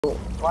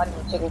Why did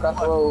the chicken cross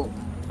the road?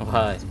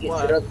 What?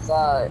 Get to the other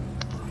side.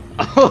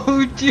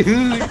 Oh,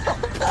 dude!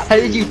 How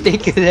did you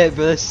think of that,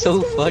 bro? That's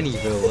so funny,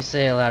 bro.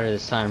 Say it louder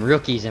this time.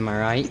 Rookies, am I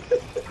right?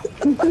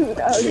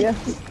 Oh yeah.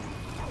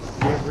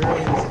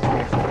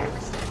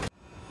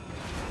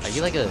 Are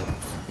you like a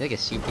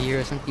superhero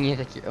or something? You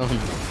have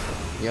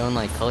like your own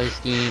like color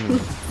scheme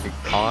and your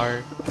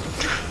car.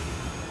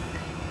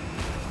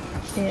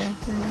 Yeah.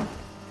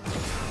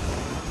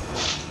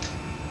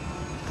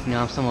 You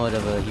know, I'm somewhat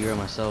of a hero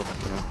myself.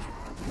 You know.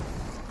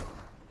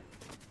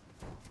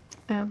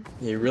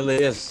 He really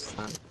is.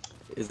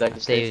 Is that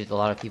I've saved a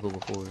lot of people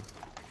before.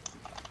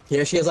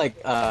 Yeah, she has like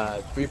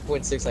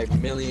 3.6 like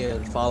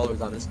million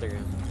followers on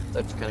Instagram.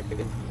 That's kind of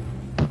crazy.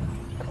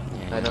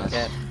 Yeah, I know that's,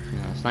 that.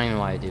 that's not even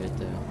why I do it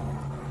though.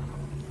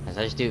 I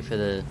just do it for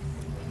the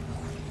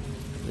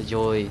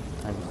joy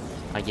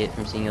I get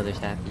from seeing others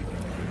happy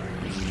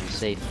and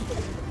safe.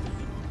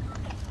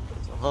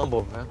 So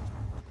humble, man.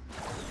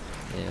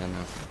 Yeah, I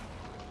know.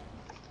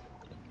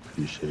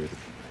 You should.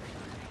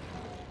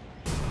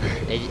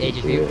 Hey,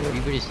 just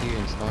reboot is here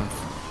in Storm.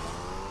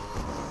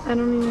 I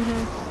don't even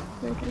have.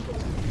 Okay.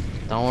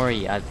 Don't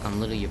worry, I'm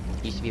literally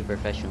used to be a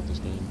professional at this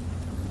game.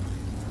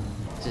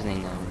 What's his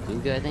name now?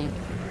 Booga, I think?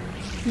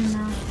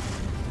 No.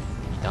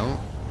 You don't?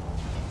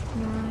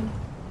 No.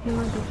 He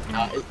might be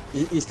fine.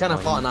 He's kind of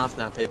Oh, fallen yeah. off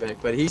now, Payback,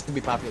 but he used to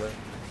be popular.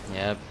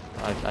 Yeah,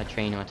 I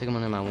trained him. I took him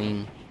under my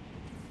wing.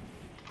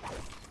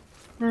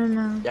 I don't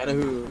know. Y'all know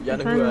who? Y'all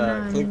If know I who?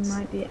 don't know, he Clicks?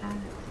 might be ass.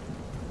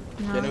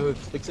 No. Y'all know who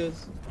Clicks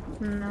is?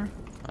 No.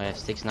 Oh yeah,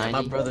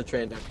 690. My brother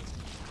trained him.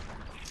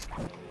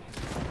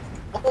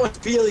 Oh, it's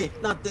Peely,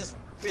 not this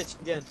bitch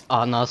again.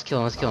 Oh no, let's kill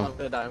him. Let's kill I'm him.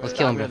 gonna die. I'm Let's gonna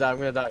kill die. him, I'm bro. gonna die. I'm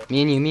gonna die.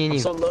 Me and you. Me and I'm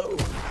you. so low.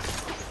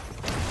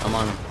 I'm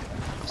on him.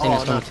 Same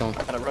as no. kill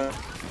him. I gotta run.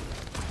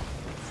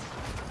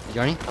 You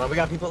joining? We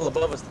got people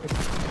above us.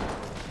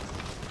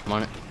 I'm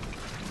on it.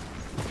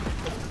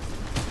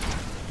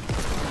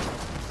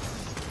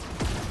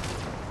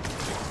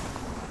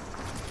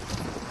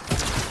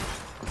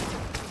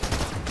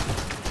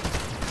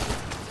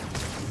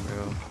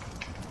 Bro.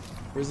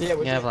 Where's he at?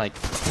 You have like,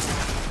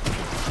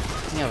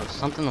 you have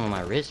something on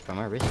my wrist, bro.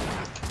 My wrist.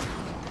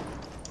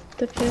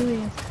 The Philly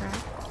is crap.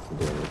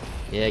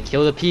 Yeah,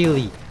 kill the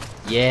Peely.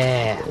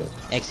 Yeah,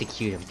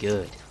 execute him.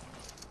 Good.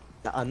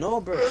 I know,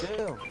 bro.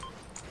 Chill.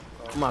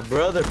 My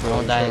brother, bro.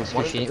 Don't die in He's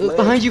one of the excruciating. players.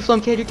 Behind you,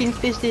 Flumkhead. You're getting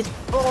fisted.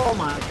 Oh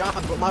my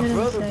god, but my Wait a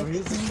brother, bro, sec.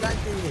 he's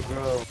distracting me,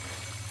 bro.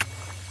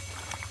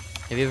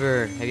 Have you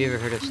ever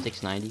heard of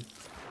 690?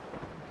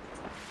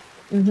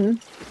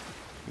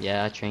 Mm-hmm.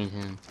 Yeah, I trained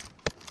him.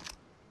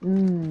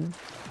 Mm.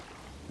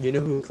 You know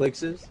who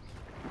Clicks is?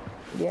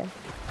 Yeah.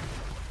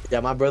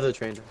 Yeah, my brother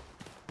trained him.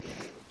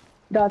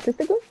 The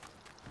autistic one?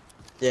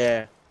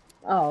 Yeah.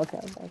 Oh, okay.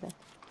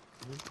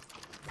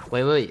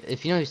 Wait.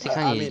 If you know who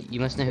 690 I is, mean- you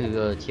must know who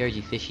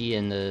TRG Fishy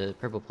and the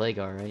Purple Plague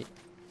are, right?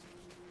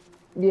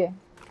 Yeah.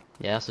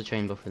 Yeah, I also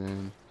trained both of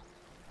them.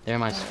 They're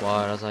my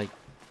squad. I was like,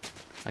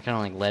 I kind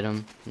of like led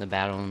them in the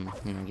battle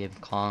and gave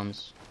them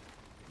comms.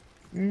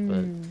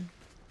 Mm.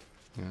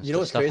 You know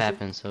what's stuff crazy?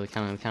 happened, so we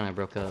kind of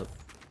broke up.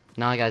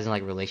 Not like as in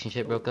like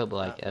relationship broke up, but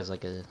like as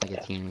like a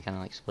team, we kind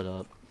of like split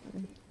up.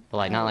 But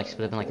like not like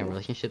split up in like a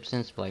relationship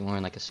sense, but like more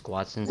in like a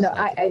squad sense. No,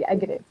 like, I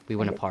get it. we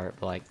went I get it. apart,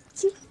 but like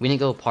we didn't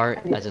go apart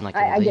as in like a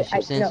I get-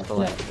 relationship sense, no,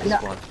 but like a no,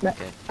 squad. no,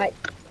 Okay.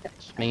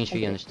 Just making sure I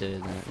you get it.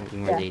 understood that we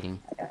weren't Yeah. dating.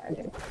 I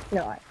get it.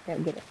 No, I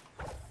get it.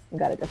 I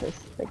got it the first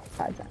like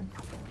 5 times.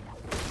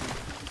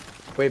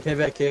 Wait,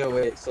 Payback KO,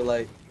 wait, so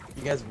like,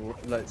 you guys,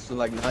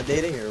 like not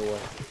dating or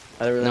what?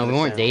 I don't really No, we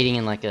weren't understand. dating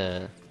in like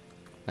a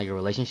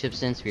relationship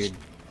sense. We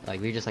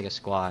were just like a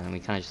squad, and we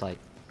kind of just like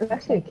I'm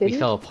actually a kid. we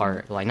fell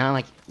apart. Like not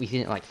like we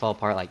didn't like fall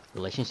apart like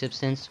relationship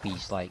sense. We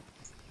just like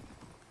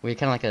we were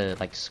kind of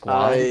like a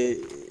squad,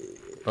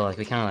 but like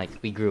we kind of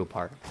like we grew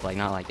apart. Like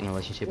not like in a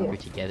relationship we Yeah. were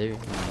together. And,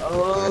 like,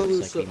 Oh,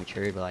 just, like so- we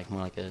matured, but like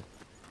more like a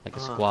Uh-huh.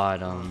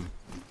 squad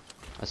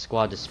a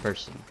squad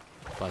dispersing.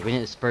 Like we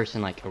didn't disperse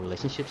in like a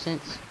relationship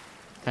sense.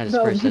 Kind of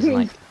No, dispersed as in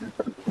like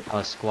please.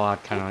 a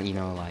squad kind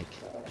of like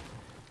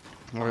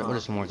what are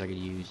some words I could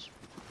use?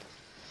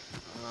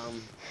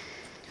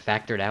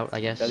 Factored out,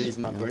 I guess. that is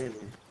my you know? brain.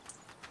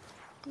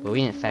 But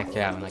we didn't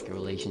factor out in like a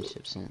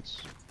relationship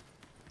sense.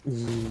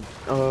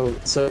 Oh,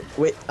 so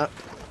wait,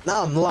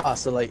 now I'm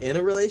lost. So like in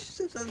a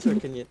relationship sense, or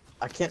can you?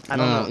 I can't. I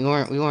don't No, know.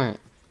 we weren't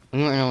in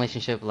a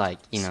relationship like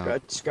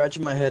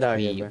Scratching my head out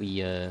here,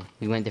 bro.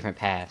 we went different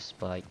paths,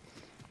 but like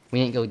we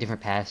didn't go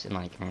different paths in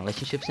like a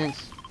relationship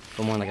sense,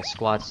 but more in, like a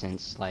squad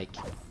sense, like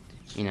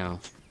you know.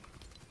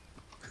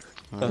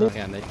 I got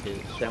medkit.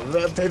 Damn,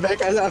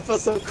 Payback, I feel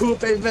so cool,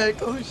 Payback.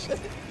 Oh shit.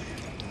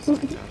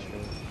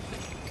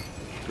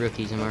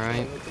 Rookies, am I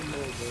right?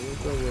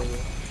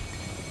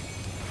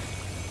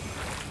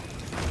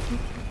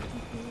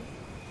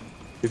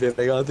 Payback,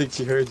 I don't think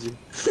she heard you.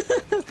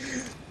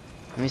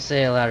 Let me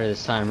say it louder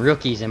this time.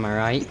 Rookies, am I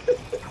right?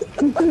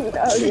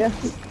 Oh yeah.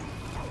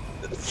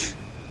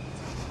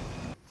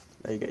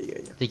 There you go, you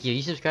go. Did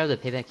you subscribe to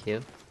Payback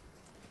KO?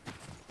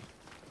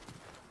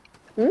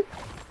 Hmm?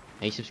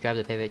 Are you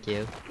subscribed to Payback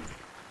KO?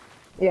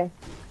 Yeah.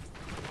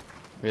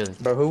 Really?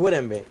 Bro, who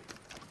wouldn't be?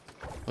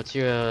 What's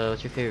your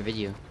favorite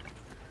video?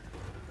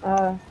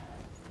 Uh,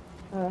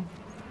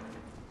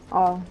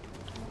 All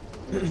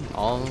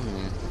of them,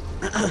 man.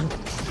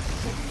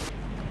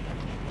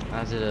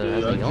 How's it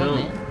going,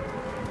 man?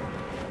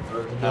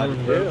 How did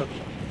you?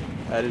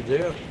 How did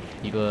you?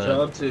 You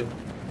Job too.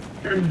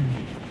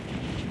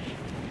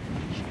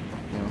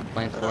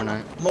 playing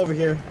Fortnite? I'm over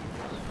here,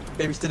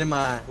 babysitting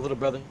my little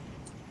brother.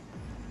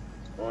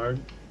 Hard.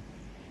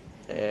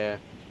 Yeah.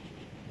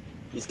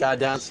 He's got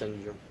Down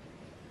syndrome.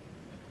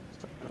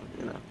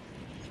 You know.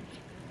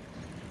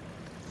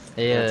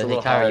 Hey, It's a hey,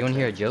 little Kyra, hard you wanna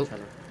hear a joke?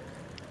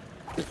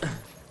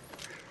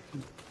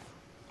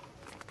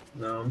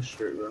 No, I'm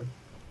straight, bro.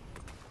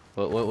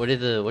 What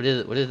did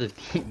the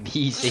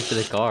bees say to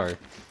the car?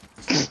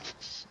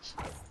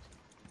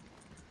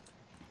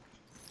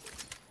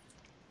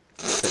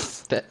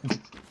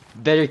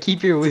 Better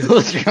keep your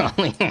wheels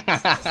rolling.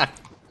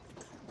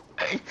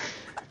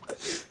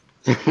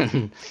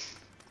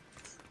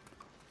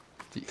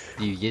 Do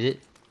you get it?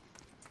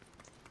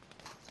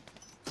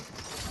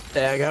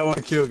 Yeah, I got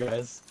 1 kill,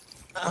 guys.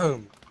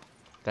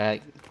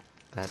 That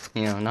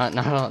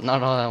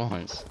not all at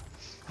once.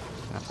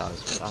 I thought it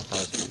was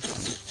pretty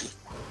funny.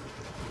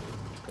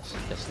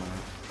 That's not.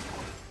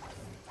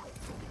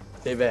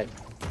 Stay back.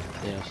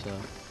 Yeah, so.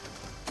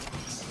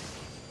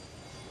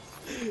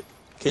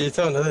 Can you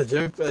tell another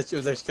joke? That shit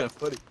was actually kind of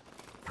funny.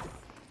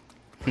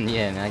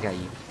 Yeah, man, I got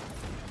you.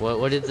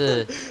 What did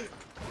the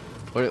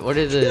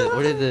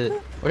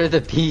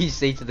bees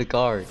say to the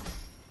car?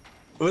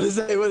 What is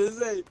that? What is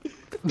that?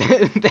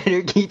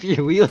 Better keep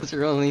your wheels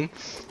rolling.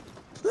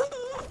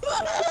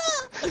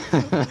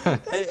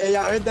 Hey,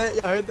 y'all heard that?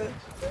 Y'all heard that?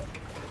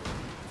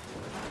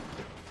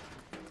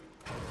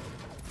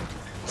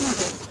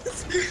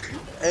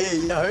 Hey,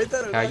 y'all heard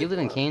that? Are you live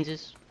in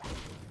Kansas?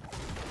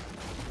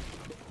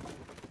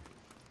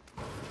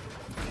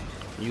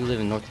 You live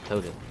in North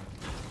Dakota.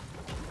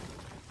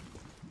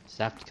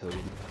 South Dakota.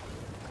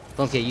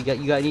 Okay, you got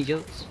any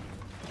jokes?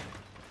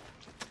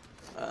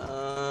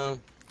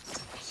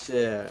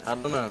 Shit, I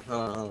don't know.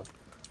 Hold on.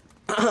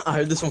 I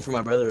heard this one from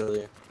my brother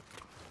earlier.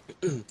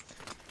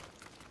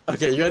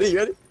 Okay, you ready? You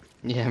ready?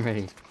 Yeah, I'm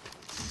ready.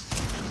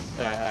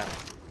 Alright.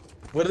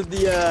 What did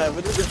the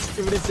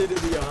security say to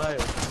the Ohio?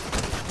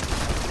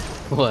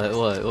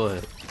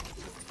 What?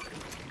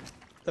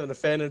 Having a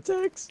fan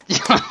attacks?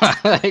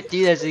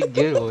 Dude, that's a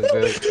good one,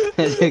 bro.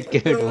 That's a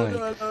good one.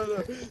 No.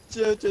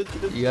 Chill.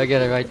 I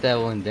gotta write that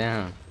one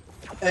down.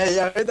 Hey,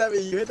 y'all heard that?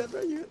 You heard that,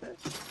 bro? You heard that?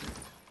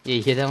 Yeah,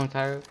 you hear that one,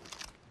 Cairo?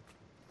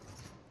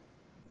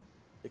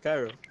 Hey,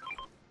 Cairo.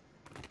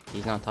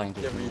 He's not talking to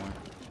us Yeah, but anymore.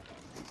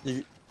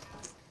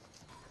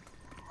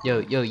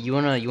 You, Yo, you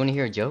wanna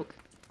hear a joke?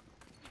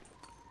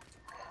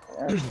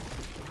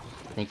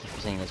 Thank you for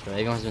saying this, bro.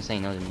 Everyone's been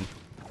saying no to me.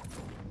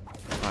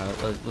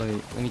 Alright, let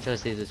me try to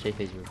say this straight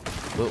face,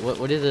 bro.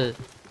 What did the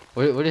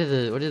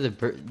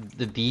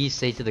bees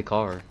say to the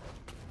car?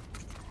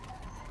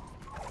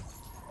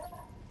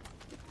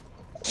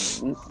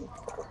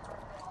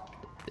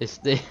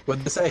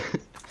 what'd they say?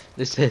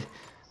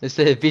 They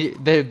said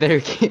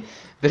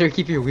better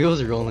keep your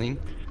wheels rolling.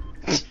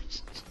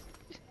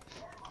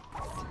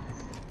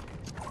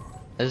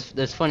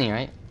 That's funny,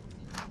 right?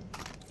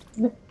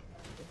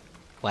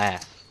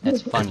 Laugh.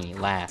 That's funny.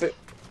 Laugh.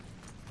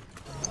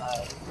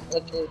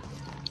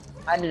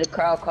 I did a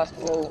crowd across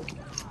the road.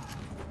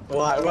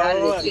 Why? Why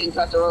did the chicken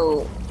across the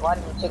road? Why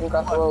did the chicken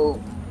cross the road?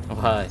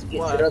 Why? Get to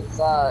the other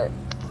side.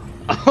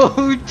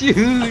 Oh,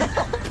 dude!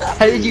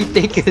 How did you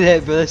think of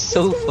that, bro? That's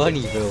so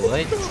funny, bro.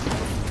 What?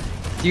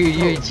 Dude,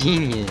 you're a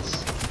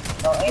genius.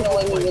 No, ain't no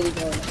way he really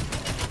doing it.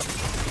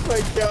 Oh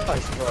my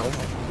gosh, bro.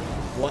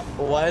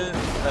 Why did,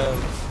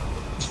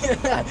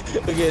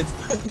 okay, it's...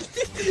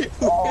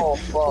 Oh,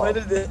 fuck.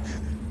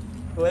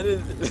 What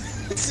did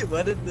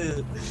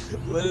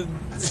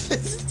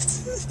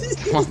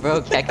Come on,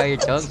 bro. Cack out your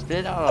tongue. Spit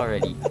it out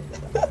already.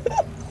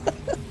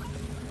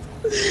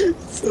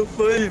 It's so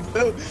funny,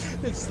 bro.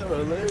 It's so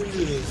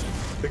hilarious.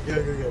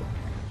 Okay.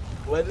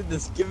 Why did the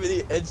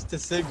skibidi edge to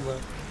Sigma?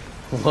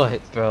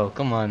 What, bro?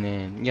 Come on,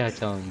 man. You gotta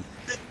tell me.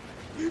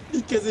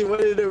 Because he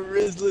wanted a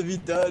Rizzler be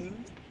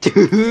done.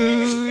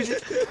 Dude,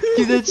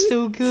 that's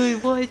so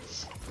good. What?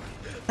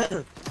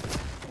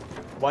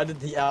 Why did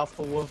the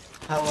alpha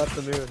wolf howl at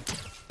the moon?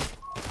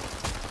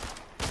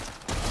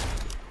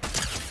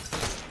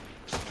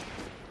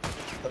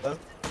 Hello?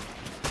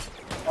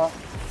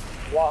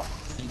 Wow.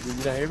 Did you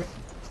not hear me?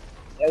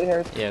 Yeah, we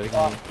heard. Yeah, we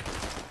can.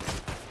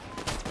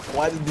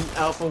 Why did the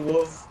alpha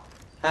wolf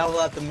howl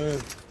at the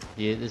moon?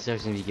 Yeah, this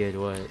is gonna be good.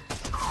 What?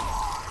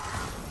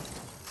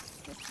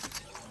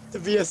 To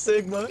be a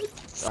Sigma?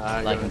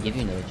 I can give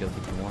you another joke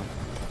if you want.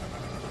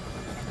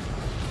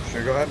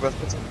 Sure, go ahead, bro.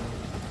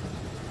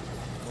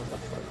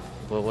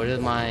 Well, what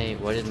did my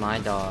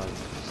dog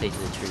say to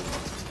the tree?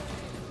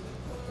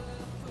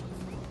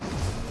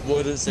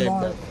 What did it say,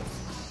 bro?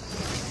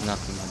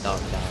 Nothing. My dog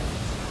died.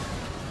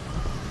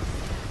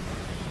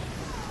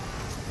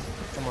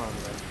 Come on,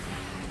 man.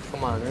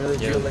 Come on, really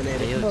Yo,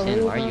 drillinated.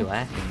 Tim, why are you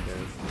laughing, bro?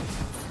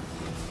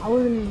 I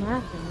wasn't even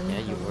laughing. Yeah,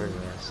 you were.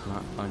 That's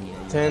not funny.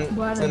 10,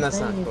 But I 10, didn't that's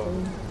say not cool.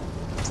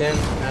 anything. 10,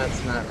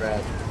 that's not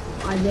rad.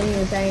 I didn't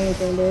even say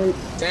anything, dude.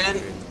 10,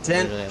 You're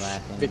 10. literally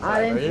laughing. Be I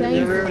quiet, didn't bro. say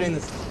You're anything. ruining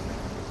this.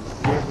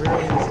 You're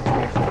ruining this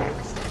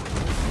situation.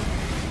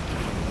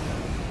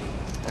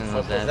 And What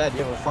was was that? You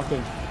have a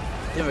fucking.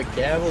 You have a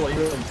gavel? Are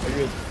you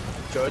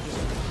a judge?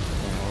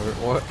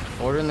 Yeah,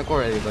 order in the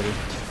court, everybody.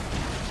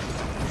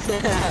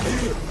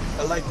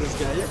 I like this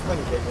guy. You're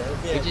funny, big man.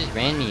 You Yeah. just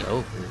ran me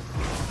over.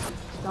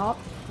 Stop,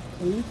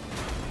 please.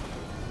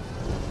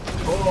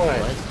 Boy.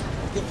 What?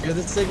 You think you're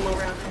the Sigma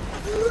around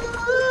here?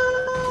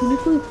 Can you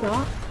please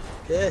stop?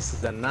 This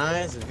is a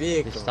nice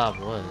vehicle. Just stop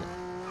what?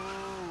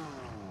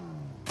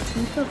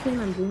 Can you stop saying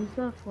I'm doing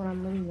stuff when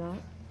I'm really not?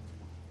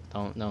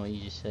 Don't know what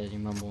you just said. You're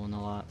mumbling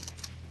a lot.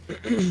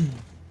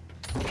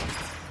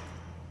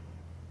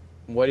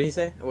 What did he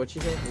say? What'd she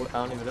say? What,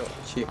 I don't even know.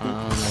 She, I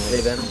don't know. they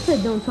What them. I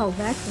said don't talk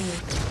back to me.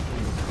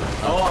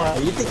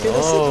 Oh, you think you're the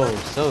oh,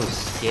 Sigma? so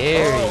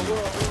scary. Oh,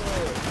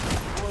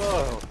 whoa,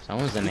 whoa, whoa.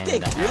 Someone's the You man in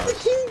think the you're the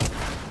house. king?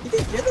 You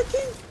think you're the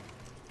king?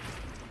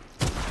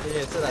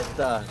 Yeah, so that's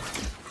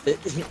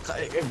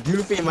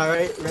Goofy, am I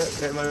right?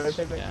 Am I right?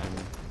 Yeah.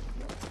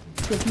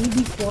 So can you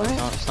be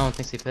quiet Someone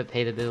thinks they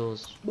pay the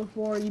bills.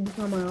 before you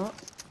become an op?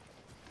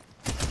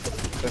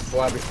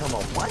 Before I become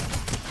a what?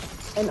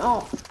 An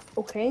op,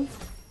 okay?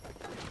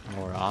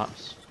 More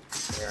ops.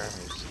 They're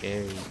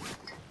scary.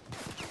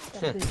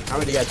 I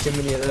already got too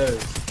many of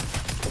those.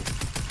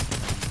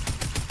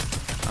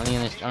 I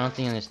don't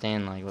think you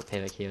understand like what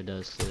Payback Hero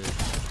does to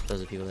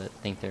those people that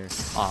think they're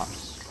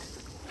ops.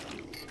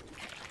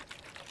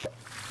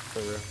 For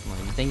real.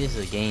 Like, you think this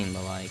is a game,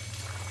 but like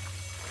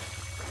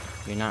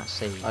you're not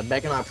safe.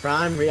 Back in my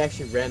prime, we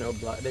actually ran a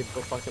block. They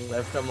both fucking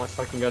left. I'm like,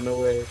 fucking got no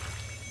way.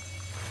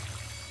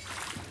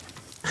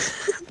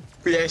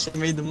 We actually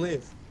made them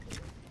leave.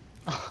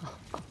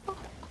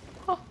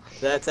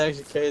 That's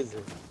actually crazy.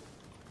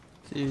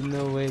 Dude,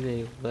 no way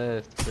they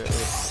left, bro.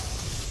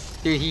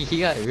 Dude, he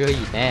got really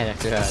mad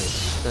after I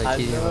started I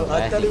teasing him know, with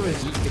I thought laughing. it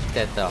was- He took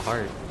that to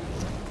heart.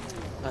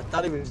 I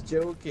thought he was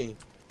joking.